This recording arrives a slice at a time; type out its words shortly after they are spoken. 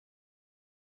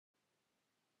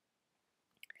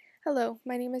Hello,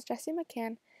 my name is Jessie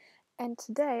McCann, and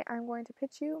today I'm going to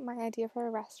pitch you my idea for a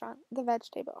restaurant, The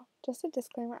Vegetable. Just a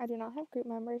disclaimer, I do not have group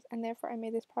members, and therefore I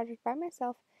made this project by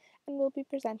myself and will be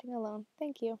presenting alone.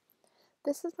 Thank you.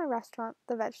 This is my restaurant,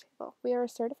 The Vegetable. We are a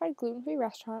certified gluten-free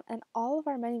restaurant, and all of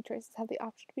our menu choices have the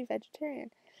option to be vegetarian.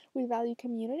 We value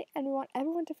community, and we want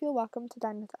everyone to feel welcome to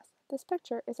dine with us. This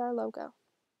picture is our logo.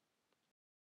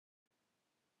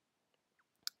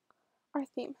 Our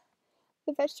theme.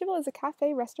 The Vegetable is a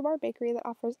cafe, restaurant, bakery that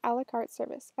offers a la carte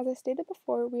service. As I stated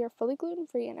before, we are fully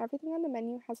gluten-free and everything on the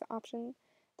menu has the option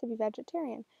to be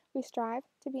vegetarian. We strive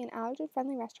to be an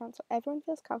allergen-friendly restaurant so everyone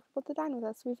feels comfortable to dine with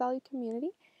us. We value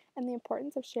community and the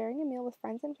importance of sharing a meal with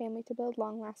friends and family to build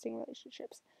long-lasting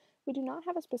relationships. We do not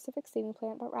have a specific seating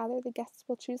plan, but rather the guests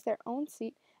will choose their own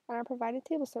seat and are provided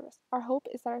table service. Our hope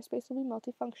is that our space will be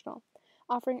multifunctional,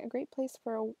 offering a great place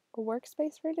for a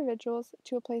workspace for individuals,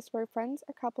 to a place where friends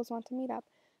or couples want to meet up,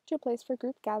 to a place for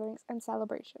group gatherings and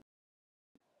celebration.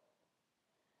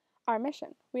 Our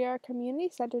mission. We are a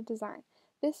community-centered design.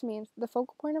 This means the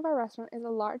focal point of our restaurant is a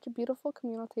large, beautiful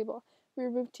communal table. We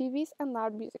remove TVs and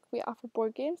loud music. We offer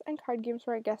board games and card games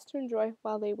for our guests to enjoy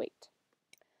while they wait.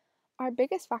 Our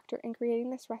biggest factor in creating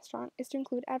this restaurant is to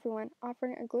include everyone.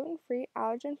 Offering a gluten-free,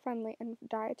 allergen-friendly, and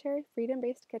dietary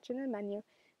freedom-based kitchen and menu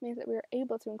means that we are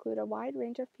able to include a wide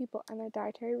range of people and their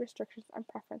dietary restrictions and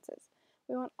preferences.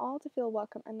 We want all to feel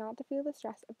welcome and not to feel the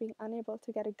stress of being unable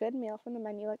to get a good meal from the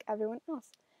menu like everyone else.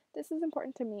 This is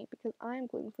important to me because I am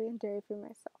gluten-free and dairy-free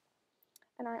myself.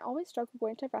 And I always struggle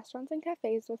going to restaurants and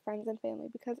cafes with friends and family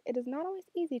because it is not always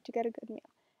easy to get a good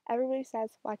meal. Everybody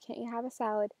says, "Why can't you have a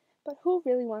salad?" But who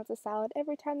really wants a salad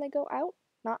every time they go out?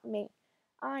 Not me.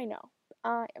 I know.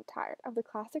 I am tired of the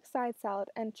classic side salad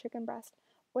and chicken breast,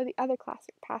 or the other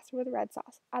classic pasta with red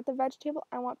sauce. At the Vegetable,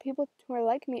 I want people who are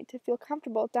like me to feel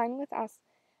comfortable dining with us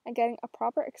and getting a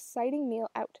proper, exciting meal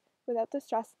out without the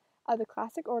stress of the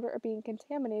classic order of being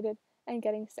contaminated and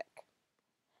getting sick.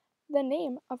 The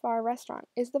name of our restaurant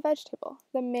is The Vegetable.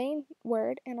 The main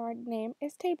word in our name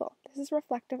is table. This is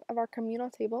reflective of our communal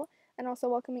table and also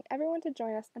welcoming everyone to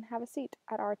join us and have a seat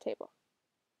at our table.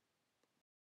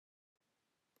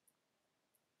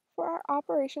 For our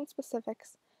operation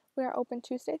specifics, we are open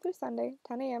Tuesday through Sunday,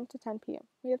 10 a.m. to 10 p.m.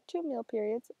 We have 2 meal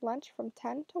periods, lunch from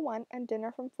 10 to 1 and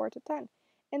dinner from 4 to 10.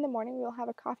 In the morning, we will have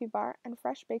a coffee bar and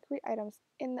fresh bakery items.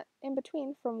 In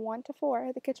between, from 1 to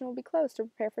 4, the kitchen will be closed to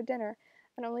prepare for dinner,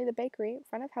 and only the bakery,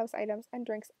 front of house items, and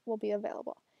drinks will be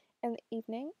available. In the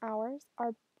evening hours,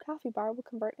 our coffee bar will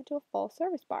convert into a full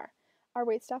service bar. Our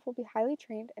waitstaff will be highly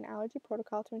trained in allergy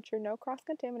protocol to ensure no cross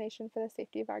contamination for the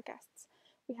safety of our guests.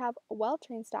 We have a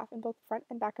well-trained staff in both front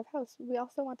and back of house. We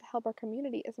also want to help our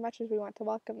community as much as we want to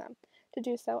welcome them. To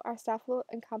do so, our staff will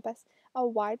encompass a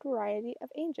wide variety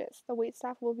of ages. The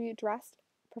waitstaff will be dressed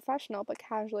professional but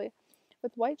casually,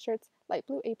 with white shirts, light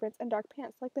blue aprons, and dark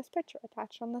pants like this picture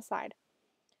attached on the side.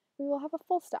 We will have a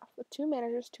full staff with 2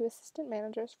 managers, 2 assistant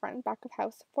managers, front and back of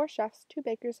house, 4 chefs, 2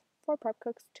 bakers, 4 prep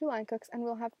cooks, 2 line cooks, and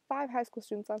we'll have 5 high school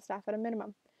students on staff at a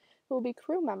minimum, who will be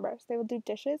crew members. They will do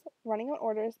dishes, running out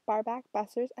orders, bar back,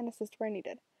 busters, and assist where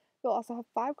needed. We'll also have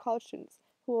 5 college students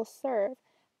who will serve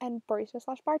and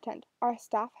barista/bartend. Our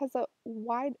staff has a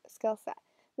wide skill set.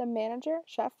 The manager,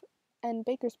 chef, and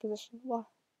baker's position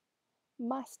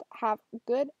must have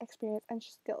good experience and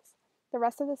skills. The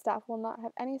rest of the staff will not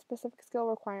have any specific skill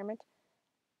requirement,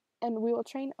 and we will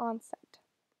train on site.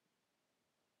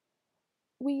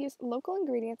 We use local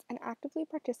ingredients and actively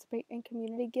participate in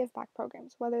community give-back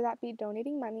programs, whether that be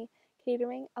donating money,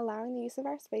 catering, allowing the use of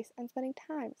our space, and spending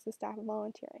time as the staff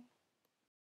volunteering.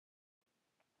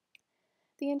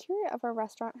 The interior of our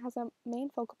restaurant has a main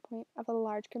focal point of a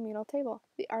large communal table.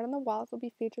 The art on the walls will be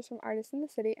features from artists in the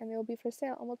city, and they will be for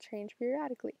sale and will change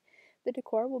periodically. The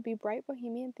decor will be bright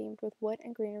bohemian themed with wood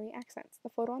and greenery accents. The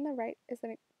photo on the right is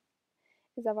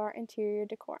of our interior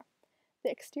decor. The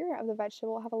exterior of the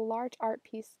Vegetable will have a large art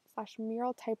piece /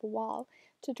 mural type wall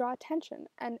to draw attention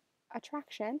and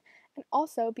attraction and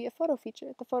also be a photo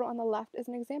feature. The photo on the left is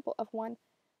an example of one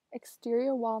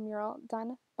exterior wall mural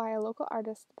done by a local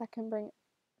artist that can bring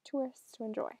tourists to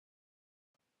enjoy.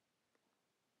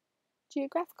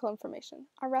 Geographical information.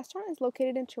 Our restaurant is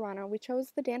located in Toronto. We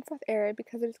chose the Danforth area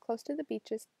because it is close to the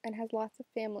beaches and has lots of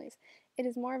families. It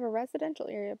is more of a residential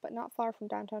area, but not far from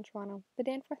downtown Toronto. The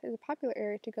Danforth is a popular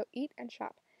area to go eat and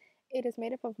shop. It is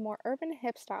made up of more urban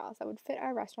hip styles that would fit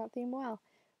our restaurant theme well.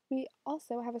 We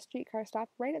also have a streetcar stop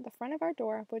right at the front of our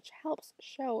door, which helps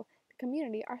show the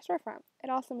community our storefront. It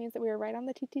also means that we are right on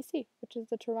the TTC, which is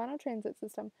the Toronto Transit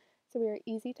System, so we are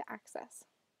easy to access.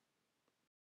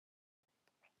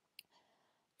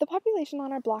 The population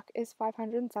on our block is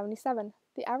 577.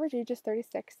 The average age is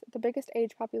 36. The biggest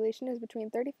age population is between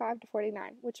 35 to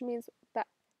 49, which means that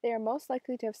they are most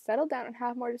likely to have settled down and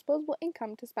have more disposable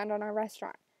income to spend on our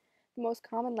restaurant. The most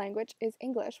common language is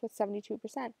English with 72%.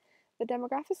 The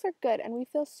demographics are good, and we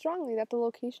feel strongly that the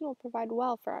location will provide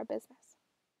well for our business.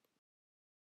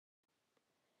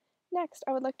 Next,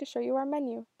 I would like to show you our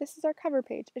menu. This is our cover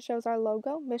page. It shows our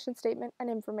logo, mission statement,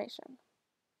 and information.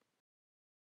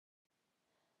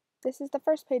 This is the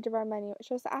first page of our menu. It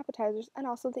shows the appetizers and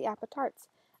also the appetarts.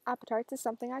 Appetarts is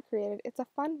something I created. It's a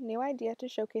fun, new idea to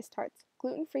showcase tarts.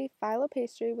 Gluten-free phyllo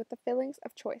pastry with the fillings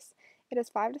of choice. It has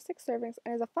 5 to 6 servings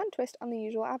and is a fun twist on the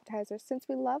usual appetizers. Since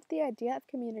we love the idea of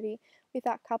community, we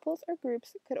thought couples or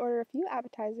groups could order a few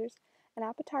appetizers and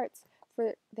appetarts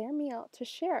for their meal to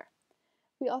share.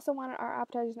 We also wanted our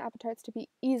appetizers and appetarts to be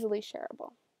easily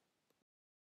shareable.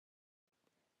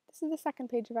 This is the second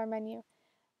page of our menu.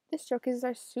 This showcases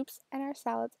our soups and our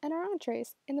salads and our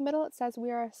entrees. In the middle it says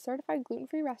we are a certified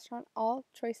gluten-free restaurant. All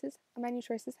menu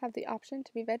choices have the option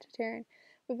to be vegetarian.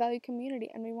 We value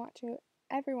community and we want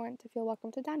everyone to feel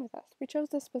welcome to dine with us. We chose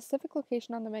this specific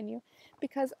location on the menu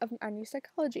because of menu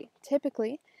psychology.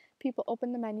 Typically, people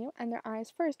open the menu and their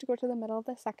eyes first go to the middle of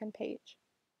the second page.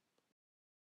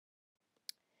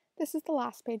 This is the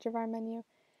last page of our menu.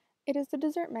 It is the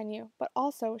dessert menu, but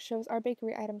also shows our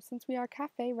bakery items. Since we are a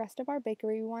cafe rest of our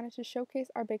bakery, we wanted to showcase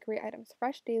our bakery items.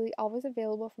 Fresh daily, always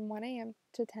available from 1 a.m.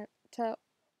 to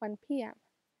 1 p.m.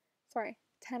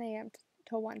 10 a.m.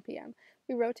 to 1 p.m.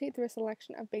 We rotate through a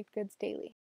selection of baked goods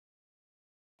daily.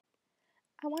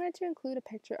 I wanted to include a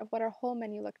picture of what our whole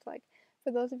menu looked like,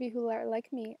 for those of you who are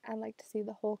like me and like to see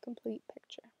the whole complete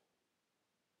picture.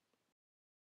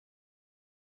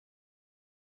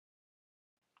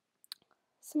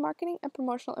 Some marketing and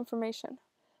promotional information.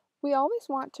 We always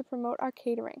want to promote our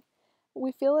catering.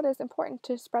 We feel it is important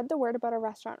to spread the word about our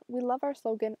restaurant. We love our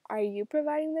slogan, "Are you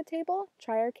providing the table?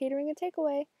 Try our catering and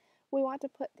takeaway." We want to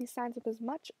put these signs up as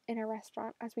much in our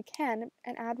restaurant as we can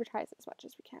and advertise as much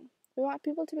as we can. We want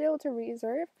people to be able to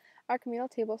reserve our communal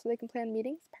table so they can plan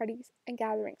meetings, parties, and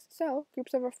gatherings. So,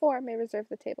 groups over 4 may reserve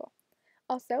the table.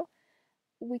 Also,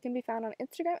 we can be found on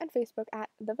Instagram and Facebook at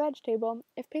The Veg Table.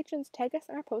 If patrons tag us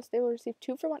in our posts, they will receive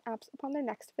 2-for-1 apps upon their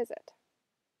next visit.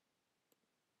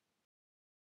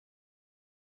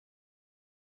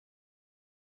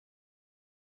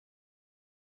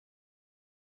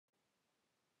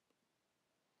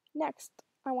 Next,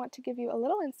 I want to give you a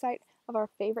little insight of our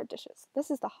favorite dishes. This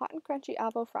is the hot and crunchy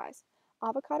avo fries,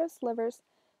 avocado slivers,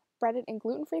 breaded in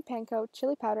gluten-free panko,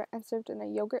 chili powder, and served in a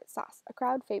yogurt sauce, a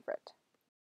crowd favorite.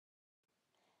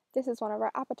 This is one of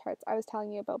our appetarts I was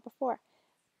telling you about before.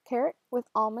 Carrot with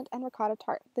almond and ricotta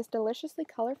tart. This deliciously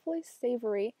colorfully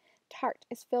savory tart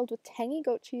is filled with tangy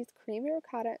goat cheese, creamy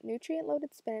ricotta,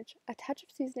 nutrient-loaded spinach, a touch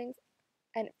of seasonings,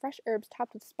 and fresh herbs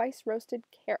topped with spice roasted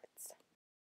carrots.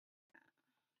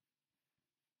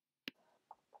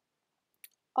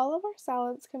 All of our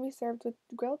salads can be served with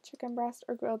grilled chicken breast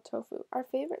or grilled tofu. Our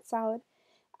favorite salad,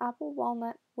 apple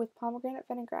walnut with pomegranate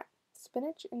vinaigrette,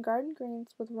 spinach and garden greens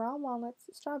with raw walnuts,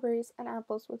 strawberries, and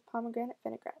apples with pomegranate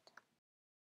vinaigrette.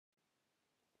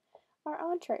 Our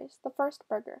entrees, the first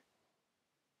burger,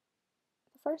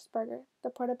 the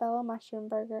portobello mushroom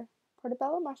burger.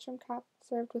 Portobello mushroom cap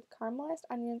served with caramelized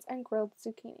onions and grilled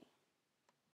zucchini.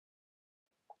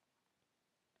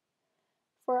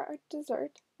 For our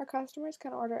dessert, our customers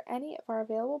can order any of our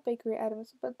available bakery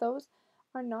items, but those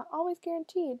are not always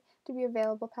guaranteed to be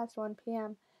available past 1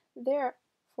 p.m.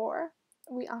 Therefore,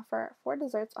 we offer 4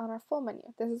 desserts on our full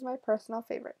menu. This is my personal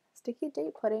favorite, sticky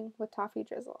date pudding with toffee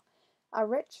drizzle, a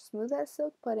rich, smooth as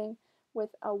silk pudding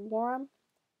with a warm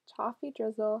toffee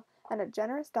drizzle, and a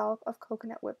generous dollop of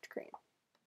coconut whipped cream.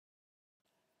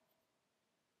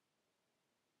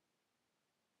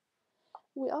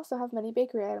 We also have many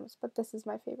bakery items, but this is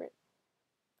my favorite.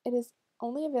 It is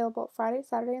only available Friday,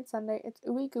 Saturday, and Sunday. It's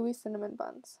ooey gooey cinnamon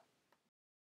buns.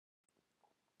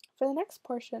 For the next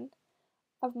portion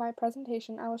of my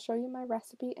presentation, I will show you my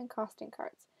recipe and costing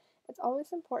cards. It's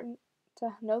always important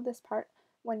to know this part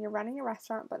when you're running a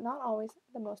restaurant, but not always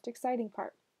the most exciting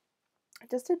part.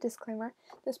 Just a disclaimer,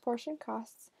 this portion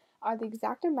costs are the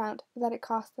exact amount that it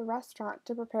costs the restaurant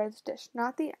to prepare this dish,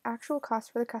 not the actual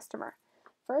cost for the customer.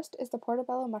 First is the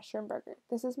portobello mushroom burger.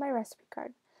 This is my recipe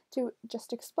card. To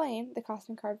just explain the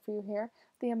costing card for you here,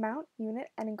 the amount,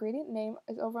 unit, and ingredient name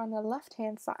is over on the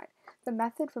left-hand side. The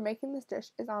method for making this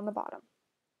dish is on the bottom.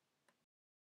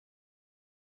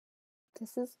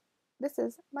 This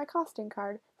is my costing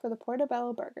card for the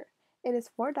portobello burger. It is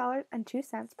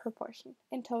 $4.02 per portion.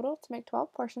 In total, to make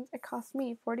 12 portions, it cost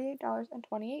me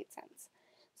 $48.28.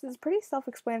 This is pretty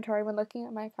self-explanatory when looking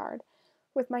at my card.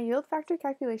 With my yield factor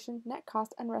calculation, net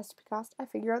cost, and recipe cost, I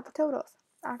figure out the totals.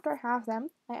 After I have them,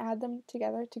 I add them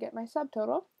together to get my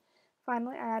subtotal.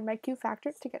 Finally, I add my Q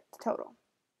factor to get the total.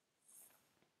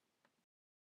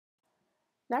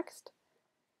 Next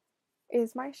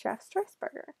is my chef's choice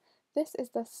burger. This is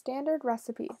the standard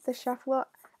recipe. The chef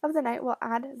of the night will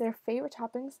add their favorite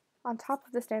toppings on top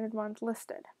of the standard ones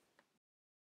listed.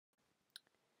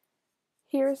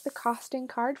 Here is the costing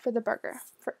card for the burger.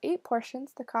 For 8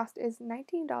 portions, the cost is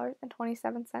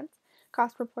 $19.27.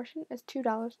 Cost per portion is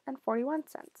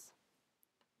 $2.41.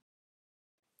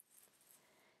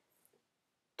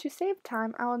 To save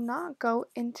time, I will not go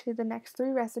into the next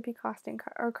 3 recipe costed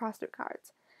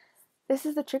cards. This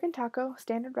is the chicken taco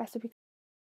standard recipe.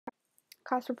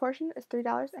 Cost per portion is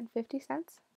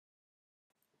 $3.50.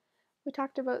 We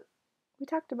talked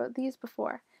about these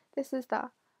before. This is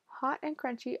the hot and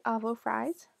crunchy avo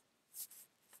fries.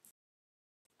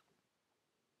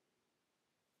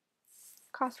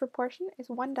 Cost per portion is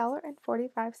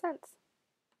 $1.45.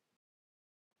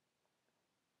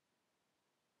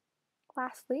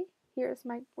 Lastly, here is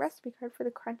my recipe card for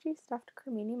the crunchy stuffed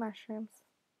cremini mushrooms.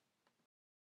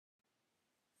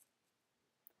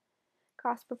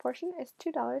 Cost per portion is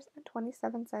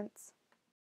 $2.27.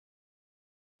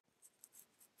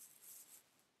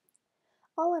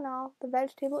 All in all, the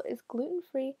veg table is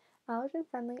gluten-free,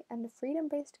 allergen-friendly, and a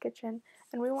freedom-based kitchen,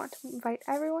 and we want to invite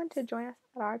everyone to join us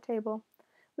at our table.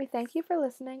 We thank you for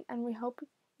listening, and we hope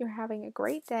you're having a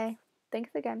great day.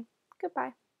 Thanks again.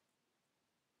 Goodbye.